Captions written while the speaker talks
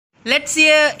Let's see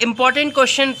a important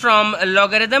question from a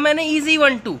logarithm and an easy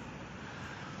one too.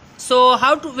 So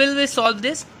how will we solve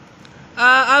this?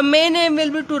 Our main aim will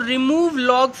be to remove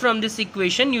log from this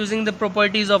equation using the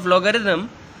properties of logarithm,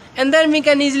 and then we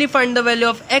can easily find the value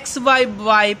of x by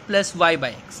y plus y by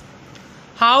x.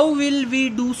 How will we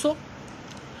do so?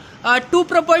 Two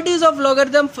properties of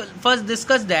logarithm. First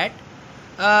discuss that.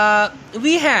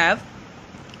 We have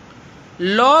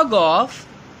log of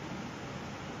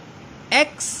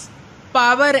x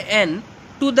power n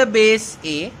to the base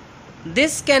a.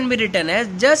 This can be written as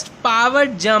just power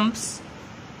jumps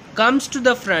comes to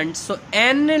the front, so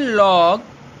n log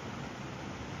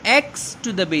x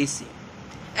to the base a.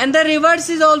 And the reverse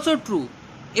is also true.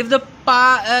 If the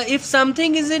if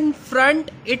something is in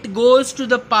front, it goes to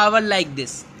the power like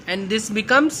this, and this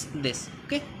becomes this.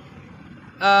 Okay.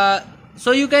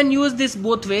 So you can use this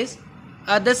both ways.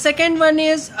 The second one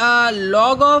is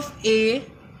log of a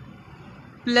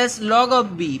plus log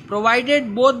of b.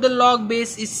 Provided both the log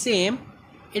base is same,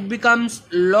 it becomes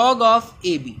log of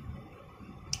ab.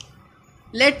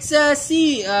 Let's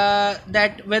see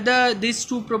that whether these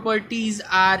two properties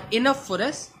are enough for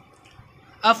us.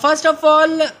 First of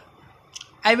all,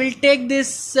 I will take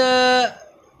this, I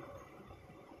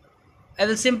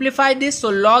will simplify this. So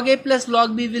log a plus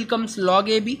log b will comes log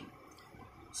ab.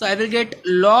 So I will get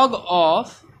log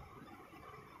of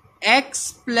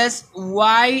x plus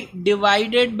y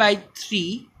divided by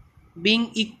 3 being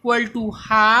equal to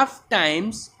half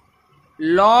times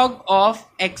log of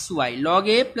xy. Log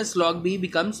a plus log b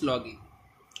becomes log a.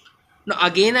 Now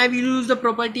again I will use the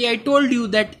property I told you,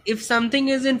 that if something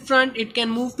is in front, it can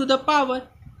move to the power.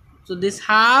 So this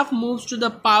half moves to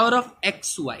the power of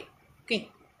xy. Okay.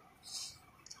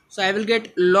 So I will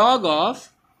get log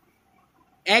of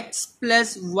x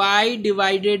plus y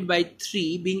divided by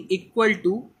 3 being equal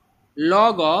to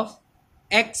log of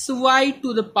xy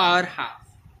to the power half.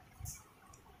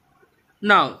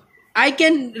 Now I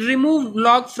can remove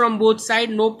log from both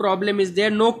sides, no problem is there,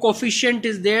 no coefficient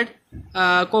is there.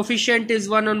 Coefficient is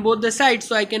 1 on both the sides,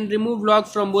 so I can remove log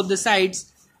from both the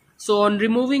sides. So on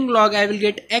removing log, I will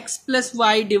get x plus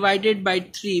y divided by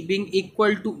 3 being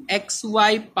equal to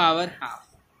xy power half.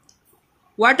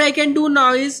 What I can do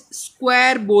now is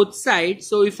square both sides.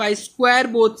 So if I square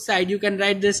both sides, you can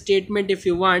write this statement if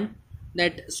you want,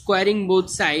 that squaring both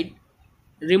sides,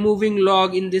 removing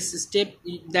log in this step,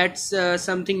 that's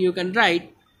something you can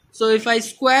write. So if I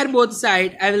square both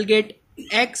sides, I will get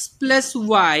x plus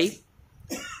y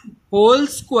whole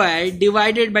square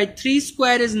divided by 3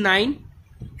 square is 9,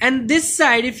 and this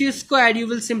side if you square, you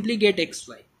will simply get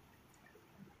xy.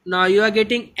 Now you are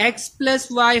getting x plus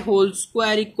y whole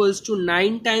square equals to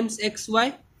 9 times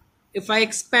xy. If I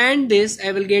expand this,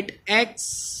 I will get x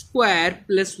square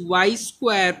plus y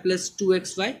square plus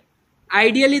 2xy.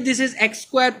 Ideally this is x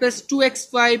square plus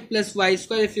 2xy plus y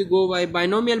square if you go by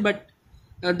binomial, but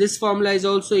this formula is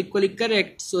also equally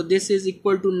correct. So this is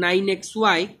equal to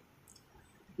 9xy.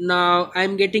 Now I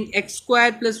am getting x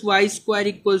square plus y square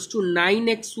equals to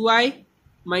 9xy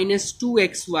minus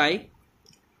 2xy.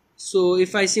 So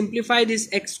if I simplify this,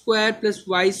 x square plus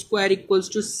y square equals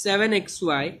to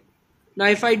 7xy. Now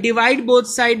if I divide both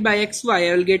sides by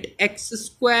xy, I will get x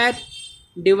square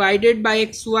divided by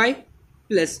xy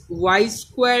plus y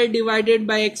square divided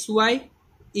by xy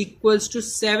equals to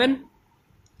 7.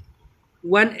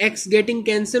 One x getting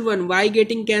cancelled, one y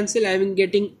getting cancelled. I am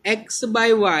getting x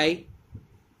by y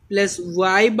plus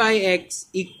y by x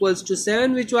equals to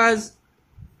 7, which was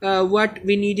what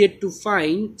we needed to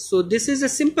find. So this is a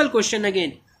simple question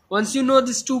again. Once you know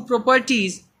these two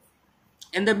properties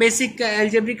and the basic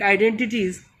algebraic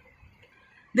identities,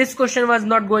 this question was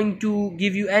not going to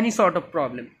give you any sort of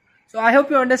problem. So I hope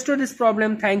you understood this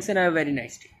problem. Thanks, and have a very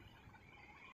nice day.